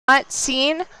not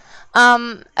seen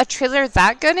a trailer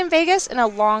that good in Vegas in a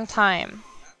long time.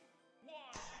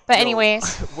 But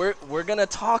anyways, we're gonna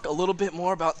talk a little bit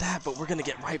more about that, but we're gonna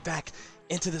get right back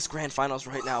into this grand finals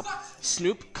right now.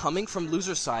 Snoop coming from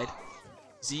loser's side.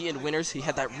 Z in winners, he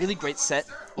had that really great set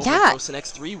over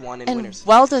Brosenex 3-1 in winners.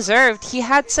 Well deserved. He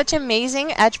had such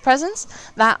amazing edge presence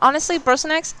that honestly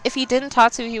Brosenex, if he didn't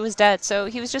Tatsu, he was dead. So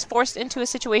he was just forced into a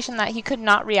situation that he could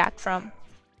not react from.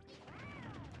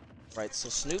 Right, so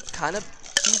Snoop he's kind of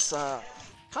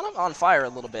on fire a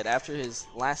little bit after his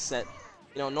last set.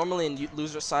 You know, normally in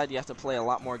loser side you have to play a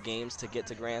lot more games to get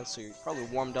to grand, so you're probably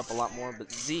warmed up a lot more,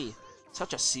 but Z,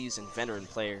 such a seasoned veteran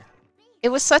player. It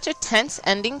was such a tense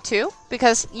ending too,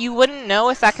 because you wouldn't know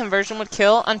if that conversion would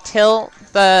kill until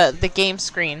the game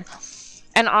screen.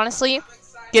 And honestly,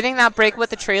 getting that break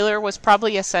with the trailer was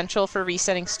probably essential for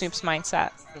resetting Snoop's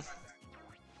mindset.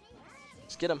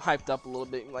 Just get him hyped up a little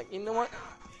bit, like, you know what?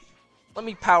 Let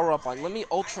me power up on you. Let me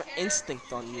Ultra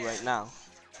Instinct on you right now.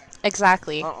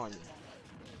 Exactly. Not on you.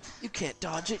 You can't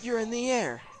dodge it, you're in the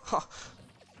air. Huh.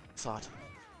 Thought.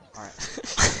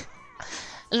 Alright.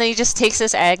 And then he just takes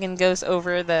this egg and goes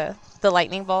over the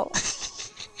lightning bolt.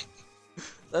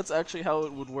 That's actually how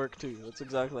it would work too. That's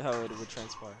exactly how it would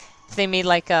transpire. They made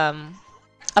like a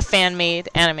fan-made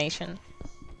animation.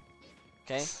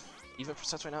 Okay, even for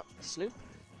sets right now. Snoop,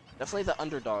 definitely the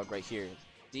underdog right here.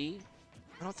 Z,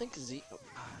 I don't think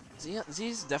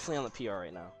Z's definitely on the PR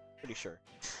right now. Pretty sure.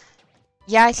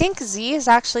 Yeah, I think Z is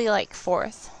actually like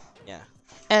 4th. Yeah.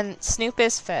 And Snoop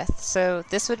is 5th, so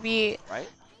this would be... Right?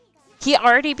 He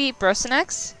already beat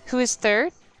Brosenex, who is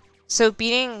 3rd, so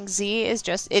beating Z is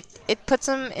just... It puts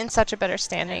him in such a better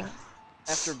standing. Yeah.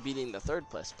 After beating the 3rd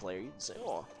best player, you'd say,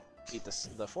 oh, beat the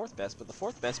 4th best, but the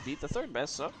 4th best beat the 3rd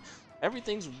best, so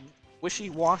everything's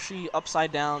wishy-washy,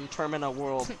 upside-down, Termina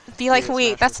world. Be like,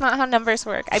 wait, that's not how numbers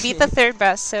work. I beat the 3rd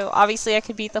best, so obviously I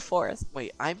could beat the 4th.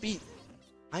 Wait, I beat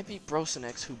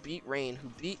Brosenex, who beat Rain, who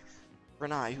beat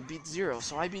Renai, who beat Zero,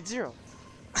 so I beat Zero.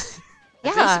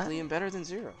 Yeah. I basically am better than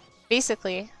Zero.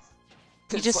 Basically.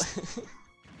 You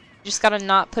just gotta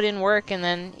not put in work and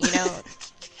then, you know,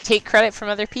 take credit from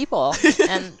other people.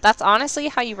 And that's honestly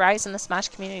how you rise in the Smash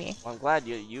community. Well, I'm glad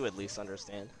you at least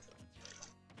understand.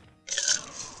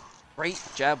 Great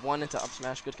jab 1 into up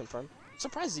smash, good confirm.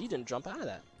 Surprised Z didn't jump out of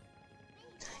that.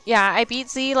 Yeah, I beat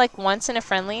Z like once in a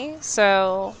friendly,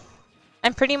 so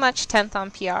I'm pretty much 10th on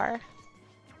PR.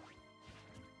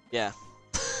 Yeah.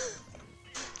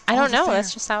 I don't know,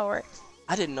 that's just how it works.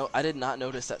 I did not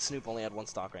notice that Snoop only had 1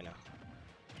 stock right now.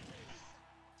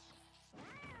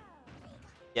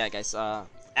 Yeah, guys,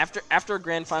 after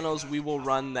grand finals we will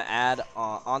run the ad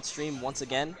on stream once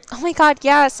again. Oh my god,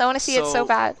 yes, I want to see it so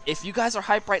bad. If you guys are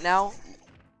hyped right now,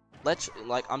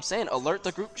 like I'm saying, alert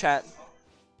the group chat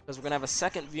because we're going to have a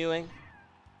second viewing.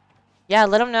 Yeah,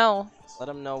 let them know. Let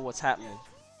them know what's happening.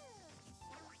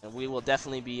 And we will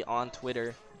definitely be on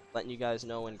Twitter letting you guys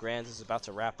know when Grands is about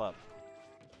to wrap up.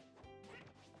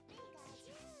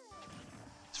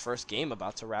 His first game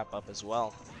about to wrap up as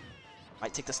well.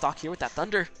 Might take the stock here with that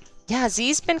Thunder. Yeah,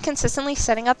 Z's been consistently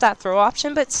setting up that throw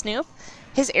option, but Snoop,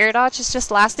 his air dodge is just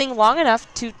lasting long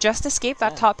enough to just escape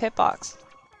that top hitbox.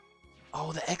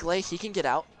 Oh, the egg lay, he can get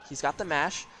out. He's got the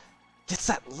mash. Gets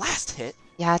that last hit.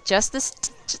 Yeah, just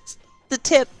the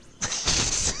tip.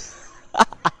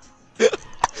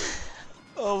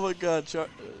 Oh my god,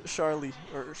 Charlie.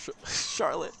 Or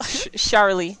Charlotte.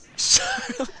 Charlie.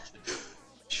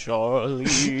 Charlie.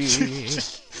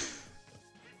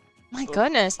 My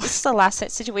goodness, this is the last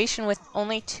hit situation with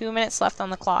only 2 minutes left on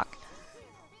the clock.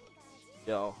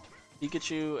 Yo,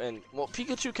 Pikachu and... Well,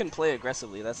 Pikachu can play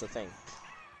aggressively, that's the thing.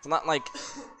 It's not like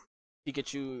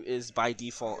Pikachu is by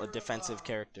default a defensive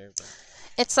character. But.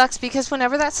 It sucks because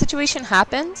whenever that situation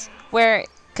happens, where...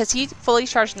 Because he fully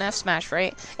charged an F smash,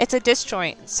 right? It's a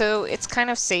disjoint, so it's kind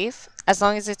of safe as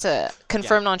long as it's a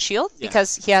confirmed on shield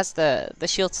because he has the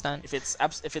shield stun. If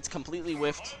it's completely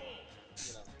whiffed,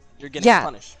 you're getting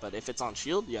punished. But if it's on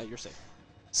shield, yeah, you're safe.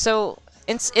 So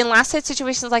in last hit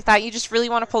situations like that, you just really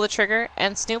want to pull the trigger,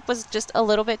 and Snoop was just a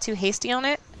little bit too hasty on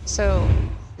it. So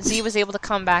Z was able to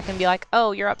come back and be like,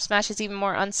 "Oh, your up smash is even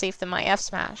more unsafe than my F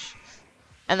smash,"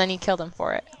 and then he killed him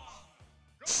for it.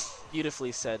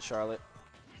 Beautifully said, Charlotte.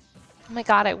 Oh my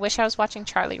god, I wish I was watching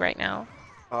Charlie right now.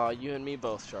 You and me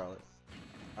both, Charlotte.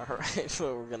 Alright,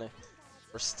 so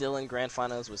we're still in grand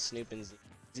finals with Snoop and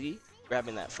Z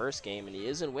grabbing that first game, and he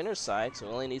is in winner's side, so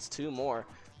he only needs 2 more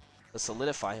to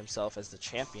solidify himself as the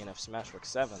champion of SmashWorks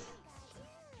 7.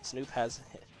 Snoop has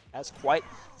quite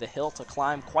the hill to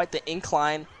climb, quite the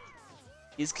incline.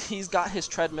 He's got his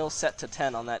treadmill set to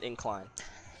 10 on that incline.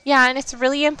 Yeah, and it's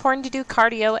really important to do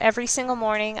cardio every single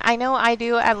morning. I know I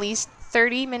do at least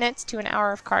 30 minutes to an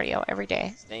hour of cardio every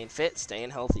day. Staying fit, staying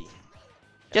healthy.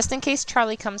 Just in case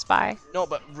Charlie comes by. No,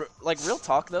 but like real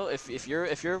talk though, if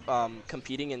you're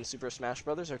competing in Super Smash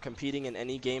Brothers or competing in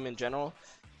any game in general,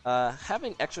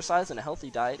 having exercise and a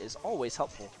healthy diet is always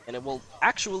helpful, and it will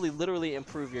actually literally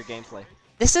improve your gameplay.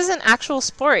 This is an actual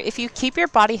sport. If you keep your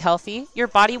body healthy, your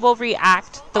body will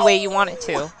react the way you want it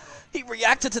to. He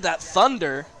reacted to that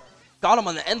thunder, got him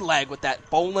on the end leg with that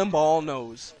bowling ball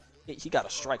nose. He got a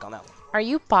strike on that one. Are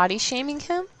you body shaming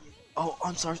him? Oh,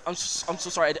 I'm sorry. I'm so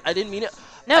sorry. I didn't mean it.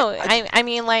 No, I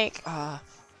mean like.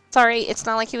 Sorry, it's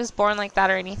not like he was born like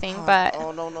that or anything, but.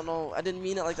 Oh no! I didn't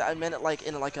mean it like that. I meant it like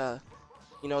in like a,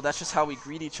 that's just how we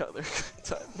greet each other.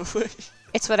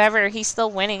 It's whatever. He's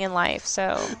still winning in life,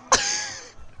 so.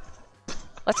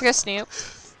 Let's go, Snoop.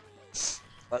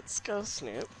 Let's go,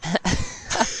 Snoop.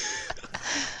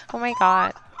 Oh my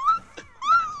god.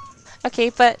 Okay,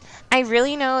 but I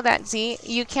really know that Z,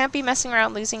 you can't be messing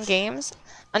around losing games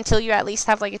until you at least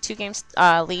have like a 2-game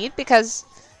lead, because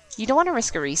you don't want to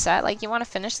risk a reset. Like, you want to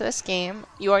finish this game.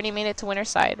 You already made it to winner's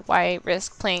side. Why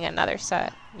risk playing another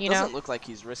set? You know? Doesn't look like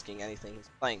he's risking anything. He's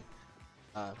playing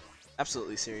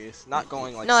absolutely serious. Not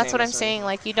going like. No, that's what I'm saying.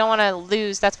 Like, you don't want to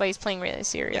lose. That's why he's playing really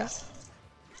serious. Yeah.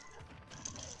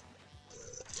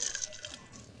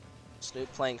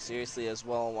 Snoop playing seriously as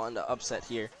well, wanting to upset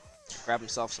here, grab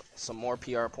himself some more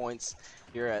PR points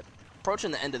here at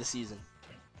approaching the end of the season.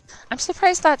 I'm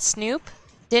surprised that Snoop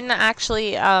didn't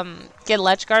actually get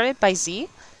ledge guarded by Z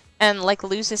and like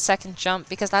lose his second jump,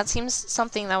 because that seems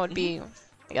something that would be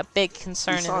like a big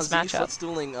concern in this matchup.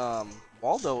 Footstooling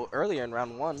Waldo earlier in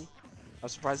round 1. I'm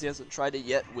surprised he hasn't tried it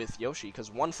yet with Yoshi,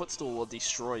 because one footstool will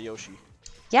destroy Yoshi.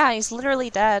 Yeah, he's literally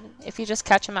dead if you just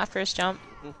catch him after his jump.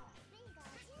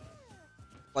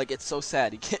 Like, it's so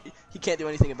sad. He can't do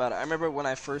anything about it. I remember when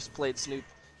I first played Snoop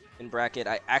in bracket,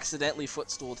 I accidentally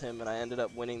footstooled him and I ended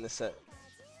up winning the set.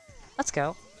 Let's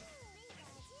go.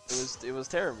 It was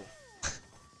terrible.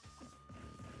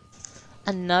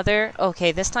 Another,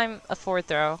 okay, this time a forward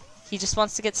throw. He just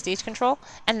wants to get stage control,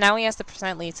 and now he has the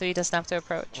percent lead, so he doesn't have to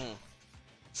approach.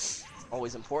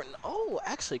 Always important. Oh,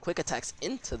 actually, quick attacks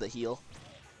into the heel.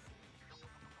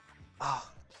 Ah.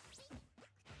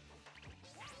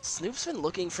 Snoop's been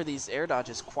looking for these air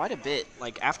dodges quite a bit.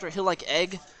 Like, after he'll like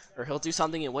egg, or he'll do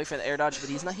something and wait for the air dodge, but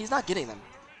he's not getting them.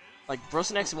 Like,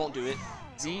 Brosenex won't do it.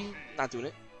 Z, not doing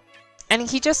it. And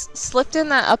he just slipped in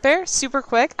that up air super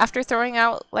quick after throwing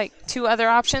out like 2 other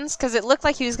options, because it looked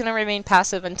like he was going to remain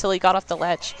passive until he got off the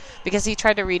ledge, because he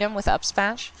tried to read him with up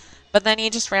smash, but then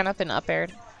he just ran up and up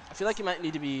aired. I feel like you might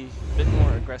need to be a bit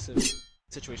more aggressive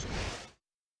situation.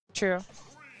 True.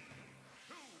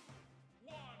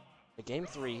 Game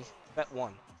 3, bet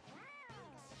 1.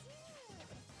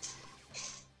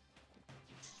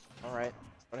 Alright,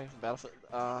 starting from Battlefield.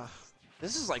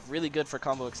 This is like really good for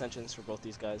combo extensions for both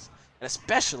these guys, and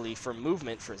especially for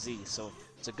movement for Z, so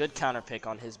it's a good counter pick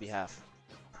on his behalf.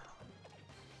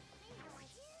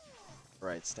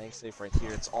 Alright, staying safe right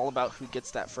here. It's all about who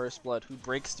gets that first blood, who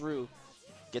breaks through,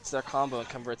 gets their combo and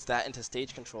converts that into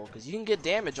stage control, because you can get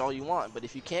damage all you want, but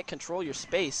if you can't control your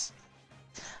space,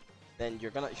 then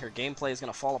your gameplay is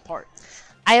gonna fall apart.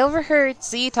 I overheard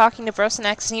Z talking to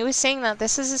Brosenex, and he was saying that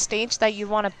this is a stage that you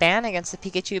want to ban against the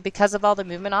Pikachu because of all the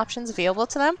movement options available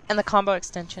to them and the combo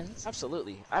extensions.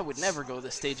 Absolutely. I would never go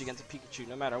this stage against a Pikachu,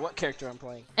 no matter what character I'm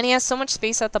playing. And he has so much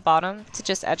space at the bottom to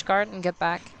just edge guard and get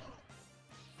back.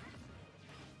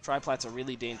 Triplats are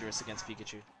really dangerous against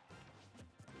Pikachu.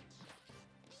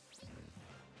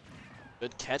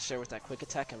 Good catch there with that quick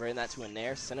attack, converting that to a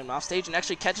nair, send him off stage, and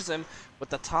actually catches him with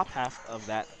the top half of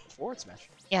that forward smash.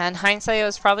 Yeah, in hindsight, it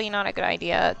was probably not a good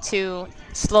idea to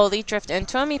slowly drift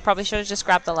into him. He probably should have just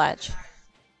grabbed the ledge.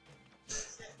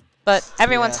 But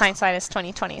everyone's hindsight is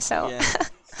 20/20, so. Yeah.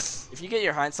 If you get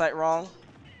your hindsight wrong,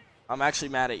 I'm actually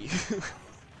mad at you.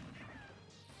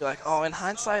 You're like, oh, in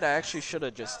hindsight, I actually should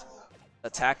have just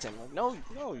attacked him. Like,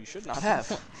 no, you should not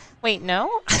have. Wait,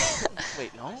 no?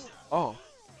 Wait, no? Oh.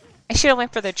 I should have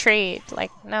went for the trade.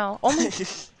 Like, no. Only.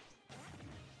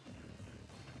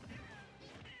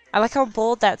 I like how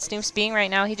bold that Snoop's being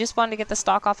right now. He just wanted to get the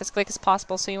stock off as quick as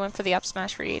possible, so he went for the up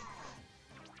smash read.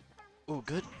 Oh,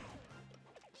 good.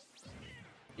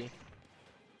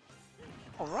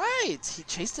 All right, he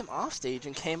chased him off stage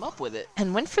and came up with it.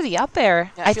 And went for the up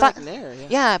air. Yeah, I feel thought, like Nair,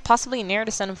 yeah, possibly Nair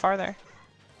to send him farther.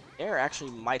 Nair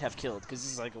actually might have killed, because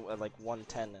this is like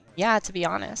 110. Yeah, to be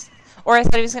honest. Or I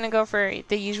thought he was going to go for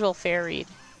the usual fair read.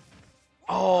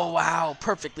 Oh, wow.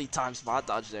 Perfectly timed spot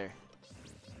dodge there.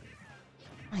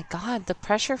 Oh my god, the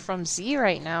pressure from Z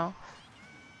right now.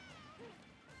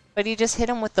 But he just hit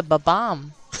him with the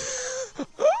ba-bomb.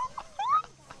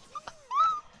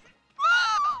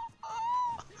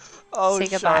 Oh, Say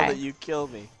goodbye. Charlotte, you kill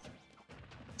me.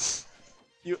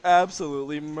 You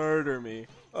absolutely murder me.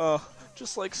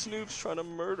 Just like Snoop's trying to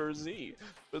murder Z.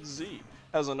 But Z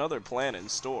has another plan in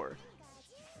store.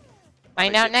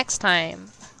 Find out next time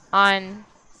on...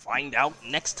 Find out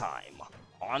next time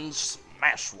on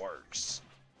SmashWorks.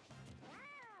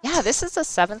 Yeah, this is the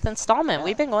 7th installment. Yeah.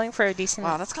 We've been going for a decent...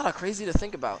 Wow, that's kind of crazy to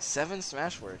think about. 7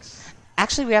 SmashWorks.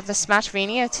 Actually, we have the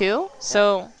Smashmania too,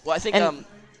 so... Well, I think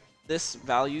this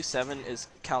value 7 is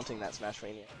counting that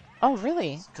Smashmania. Oh,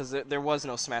 really? Because there was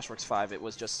no SmashWorks 5, it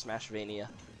was just Smashmania.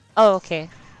 Oh, okay.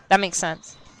 That makes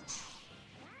sense.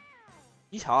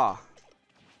 Yeehaw.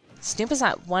 Snoop is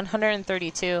at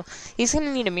 132. He's going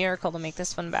to need a miracle to make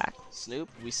this one back. Snoop,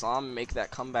 we saw him make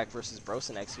that comeback versus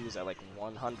Brosenex. He was at like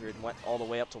 100, went all the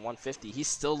way up to 150. He's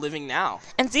still living now.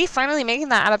 And Z finally making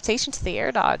that adaptation to the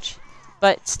air dodge.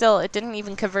 But still, it didn't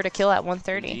even convert a kill at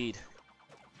 130. Indeed.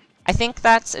 I think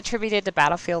that's attributed to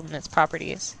Battlefield and its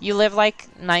properties. You live like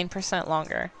 9%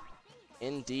 longer.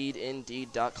 Indeed,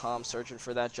 Indeed.com, searching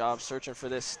for that job, searching for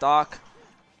this stock.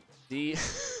 The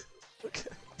okay.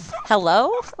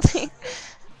 Hello?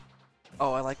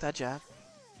 Oh, I like that jab.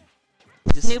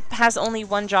 Snoop has only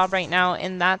one job right now,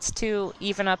 and that's to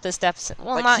even up this deficit.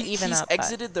 Well, like not even he's up. He's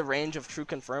exited the range of true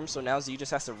confirm, so now Z just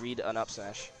has to read an up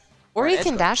smash. Or he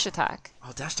can dash attack.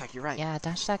 Oh, dash attack, you're right. Yeah,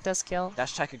 dash attack does kill.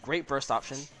 Dash attack, a great burst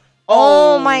option.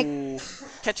 Oh my!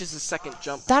 Catches his second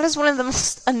jump. That is one of the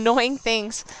most annoying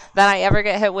things that I ever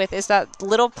get hit with, is that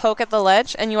little poke at the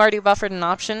ledge, and you already buffered an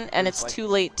option, and it's like, too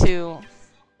late to...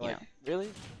 Like, really?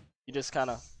 You just kind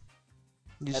of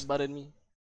headbutted me?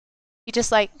 You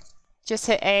just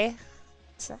hit A?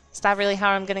 Is that really how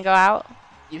I'm going to go out?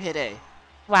 You hit A.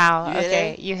 Wow, you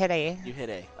okay, hit you hit A. You hit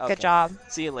A. Okay. Good job.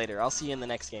 See you later. I'll see you in the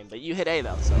next game. But you hit A,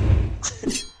 though, so...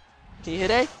 Can you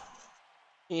hit A?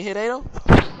 Can you hit A, though?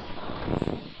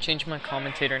 Change my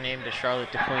commentator name to Charlotte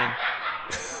the Queen.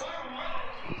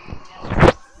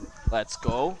 Let's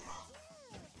go.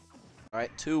 Alright,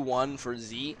 2-1 for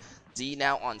Z. Z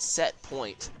now on set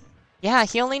point. Yeah,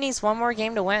 he only needs one more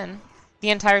game to win the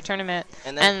entire tournament.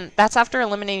 And that's after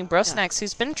eliminating Brosenex,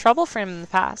 who's been trouble for him in the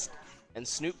past. And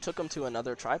Snoop took him to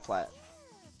another triplat.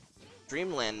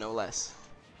 Dreamland, no less.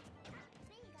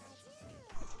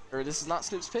 Or this is not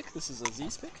Snoop's pick, this is a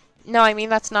Z's pick? No, I mean,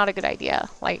 that's not a good idea.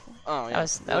 Like, oh, yeah.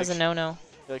 that was a no-no.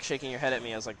 You're like shaking your head at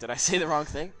me. I was like, did I say the wrong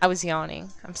thing? I was yawning.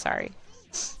 I'm sorry.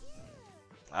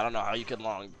 I don't know how you could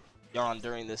yawn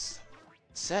during this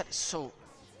set. So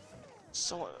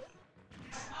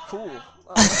cool.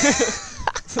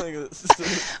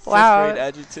 Wow. Great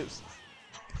adjectives.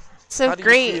 So how do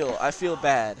great. You feel? I feel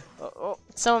bad.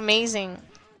 So amazing.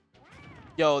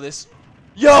 Yo!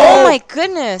 Oh my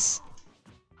goodness.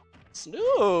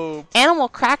 Snoop! Animal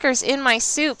crackers in my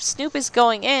soup. Snoop is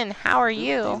going in. How are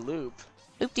you? Loop.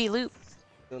 Loop-de-loop.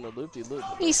 Doing a loop-de-loop.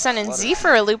 He's sending Z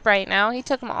for a loop right now. He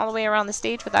took him all the way around the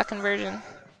stage with that conversion.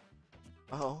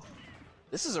 Oh.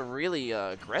 This is a really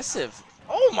aggressive...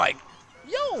 Oh my...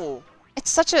 Yo!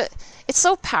 It's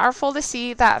so powerful to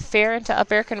see that fair into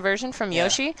up air conversion from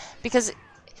Yoshi, because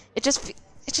it just feels...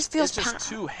 It's just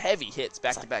two heavy hits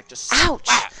back to back. Just ouch!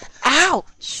 Slap.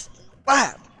 Ouch!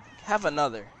 Slap. Have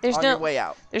another. On your way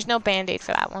out. There's no band-aid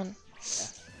for that one.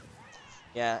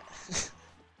 Yeah.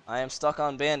 I am stuck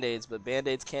on band-aids, but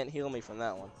band-aids can't heal me from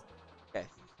that one. Okay.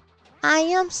 I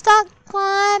am stuck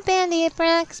on band-aid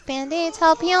bricks. Band-aids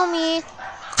help heal me.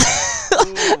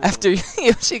 After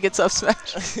Yoshi gets up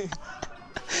smash.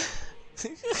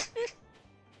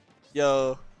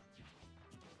 Yo.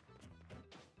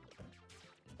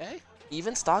 Okay.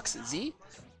 Even stocks Z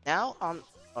now on,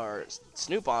 or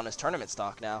Snoop on his tournament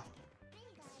stock now.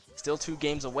 Still 2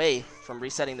 games away from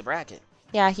resetting the bracket.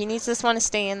 Yeah, he needs this one to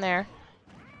stay in there.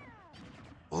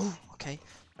 Ooh, okay.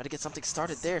 Try to get something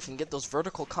started there. If you can get those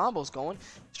vertical combos going,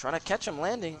 just trying to catch him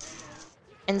landing.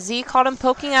 And Z caught him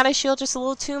poking out his shield just a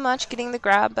little too much, getting the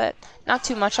grab, but not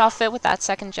too much off it with that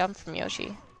second jump from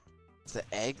Yoshi. The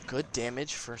egg, good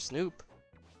damage for Snoop.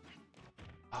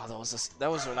 Oh, that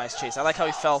was a nice chase. I like how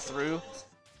he fell through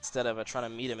instead of trying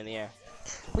to meet him in the air.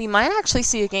 We might actually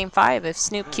see a game 5 if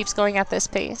Snoop keeps going at this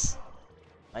pace.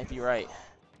 Might be right.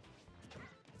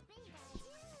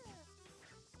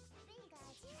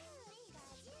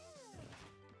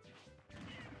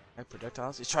 Alright,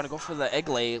 projectiles. He's trying to go for the egg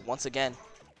lay once again.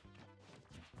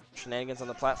 Shenanigans on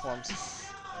the platforms.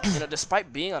 You know,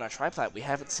 despite being on a triplat, we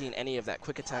haven't seen any of that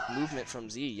quick attack movement from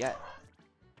Z yet.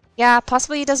 Yeah,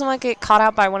 possibly he doesn't want to get caught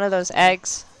out by one of those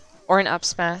eggs or an up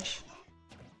smash.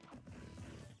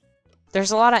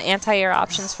 There's a lot of anti-air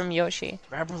options from Yoshi.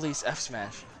 Grab release F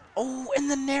smash. Oh, and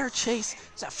the nair chase.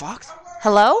 Is that Fox?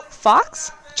 Hello?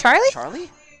 Fox? Charlie? Charlie?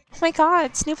 Oh my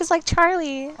god, Snoop is like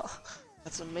Charlie.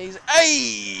 That's amazing.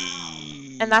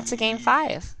 Hey! And that's a game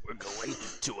 5. We're going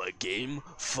to a game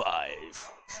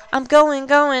 5. I'm going,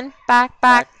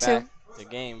 back to... to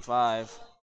game 5.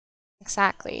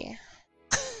 Exactly.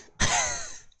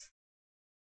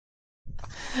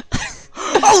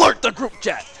 Alert the group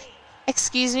chat!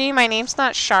 Excuse me, my name's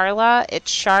not Charla, it's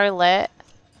Charlotte.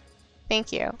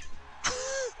 Thank you.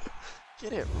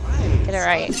 Get it right. Get it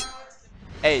right.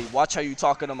 Hey, watch how you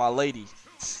talking to my lady.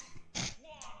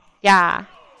 Yeah.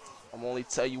 I'm only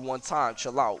tell you one time.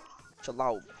 Chill out. Chill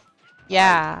out.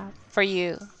 Yeah. For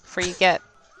you get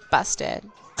busted.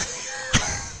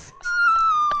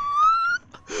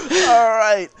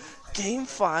 Alright. Game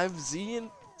 5, Z and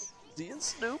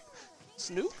Snoop.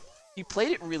 Snoop? He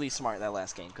played it really smart that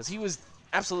last game because he was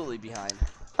absolutely behind.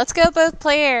 Let's go both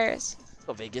players. Let's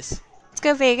go Vegas. Let's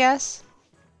go Vegas.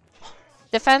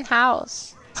 Defend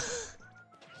house.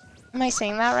 Am I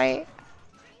saying that right?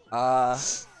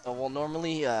 Well,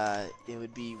 normally it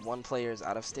would be one player's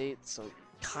out of state, so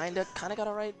kinda got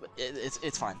it right, but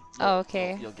it's fine. Oh,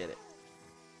 okay. You'll get it.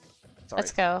 Sorry.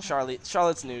 Let's go.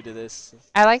 Charlotte's new to this.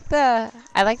 I like the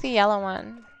yellow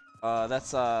one.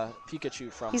 That's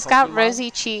Pikachu from He's Pokemon. got rosy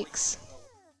cheeks.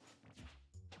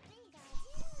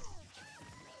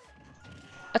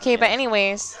 Okay, but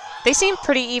anyways, they seem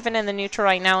pretty even in the neutral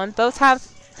right now, and both have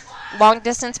long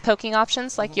distance poking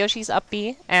options like Yoshi's up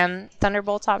B and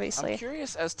Thunderbolts, obviously. I'm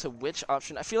curious as to which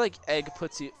option. I feel like Egg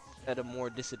puts you at a more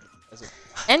disadvantage.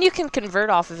 And you can convert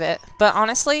off of it, but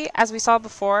honestly, as we saw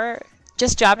before,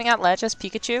 just jabbing at ledge as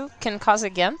Pikachu can cause a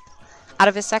gimp out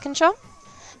of his second jump,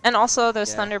 and also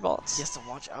those Thunderbolts. He has to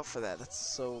watch out for that. That's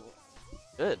so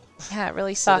good. Yeah, it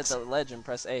really Set sucks. at the ledge and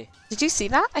press A. Did you see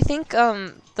that? I think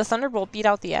the Thunderbolt beat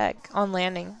out the Egg on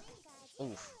landing.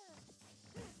 Oof.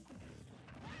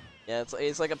 Yeah,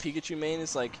 it's like a Pikachu main.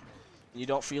 It's like you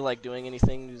don't feel like doing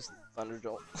anything, you just Thunder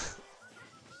Jolt.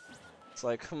 It's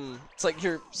like, It's like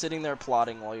you're sitting there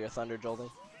plotting while you're Thunder Jolting.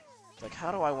 It's like,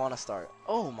 how do I want to start?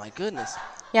 Oh my goodness.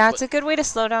 Yeah, it's a good way to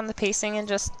slow down the pacing and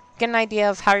just get an idea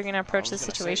of how you're going to approach the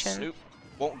situation. Snoop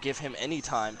won't give him any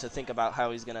time to think about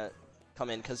how he's going to come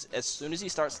in, because as soon as he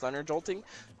starts Thunder Jolting,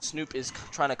 Snoop is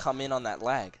trying to come in on that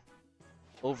lag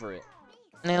over it.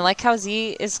 And I like how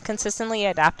Z is consistently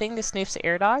adapting to Snoop's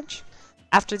air dodge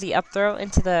after the up throw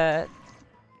into the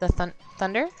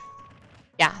Thunder.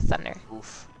 Yeah, Thunder.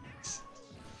 Oof.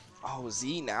 Oh,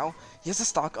 Z now. He has a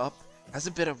stock up, has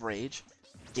a bit of rage.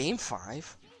 Game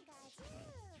 5.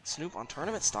 Snoop on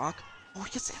tournament stock. Oh,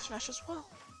 he gets F smash as well.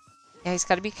 Yeah, he's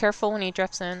got to be careful when he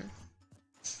drifts in.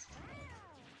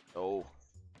 Oh.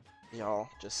 Y'all,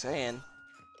 just saying.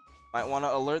 Might want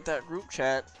to alert that group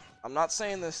chat. I'm not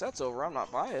saying the set's over. I'm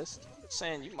not biased. I'm just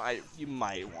saying you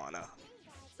might wanna,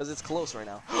 because it's close right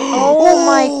now. Oh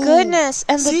my goodness!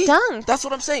 And See? the dunk. That's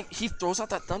what I'm saying. He throws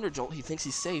out that Thunder Jolt. He thinks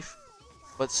he's safe,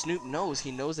 but Snoop knows. He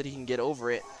knows that he can get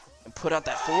over it and put out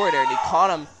that forward air, and he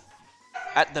caught him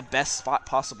at the best spot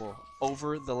possible,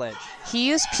 over the ledge. He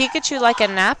used Pikachu like a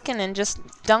napkin and just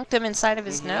dunked him inside of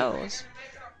his nose.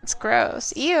 It's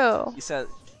gross. Ew. He said,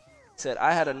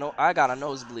 I got a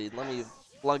nosebleed. Let me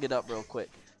plug it up real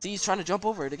quick. See, he's trying to jump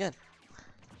over it again.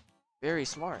 Very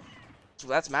smart. So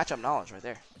that's matchup knowledge right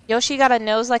there. Yoshi got a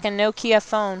nose like a Nokia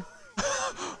phone.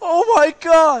 Oh my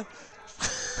god!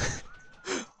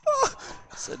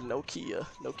 I said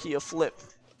Nokia flip.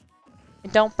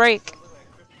 It don't break.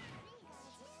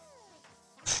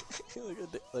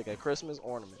 like a Christmas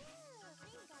ornament.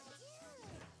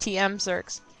 TM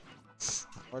Zerks.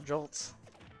 More jolts.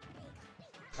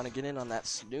 Trying to get in on that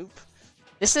Snoop.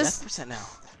 This is... Death percent now.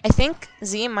 I think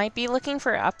Z might be looking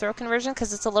for up throw conversion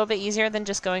because it's a little bit easier than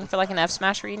just going for like an F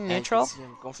smash read in neutral. You can see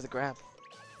him going for the grab.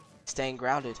 Staying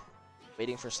grounded.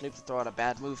 Waiting for Snoop to throw out a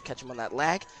bad move, catch him on that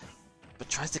lag. But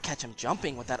tries to catch him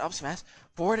jumping with that up smash.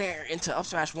 Forward air into up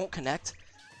smash won't connect.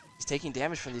 He's taking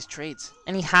damage from these trades.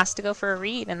 And he has to go for a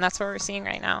read, and that's what we're seeing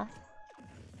right now.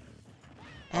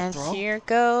 And here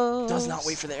goes. Does not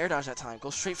wait for the air dodge that time.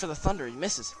 Goes straight for the Thunder. He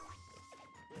misses.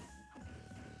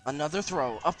 Another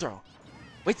throw. Up throw.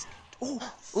 Wait. Ooh.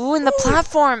 Ooh, and the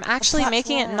platform actually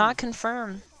making it not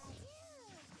confirm.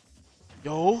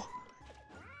 Yo.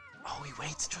 Oh, he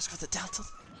waits just for the delta.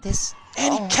 This.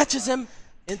 And he catches him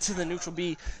into the neutral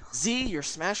B. Z, your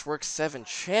SmashWorks 7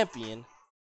 champion.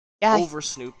 Yeah. Over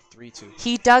Snoop 3-2.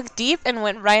 He dug deep and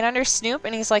went right under Snoop,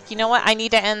 and he's like, you know what? I need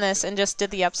to end this, and just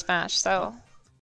did the up smash. So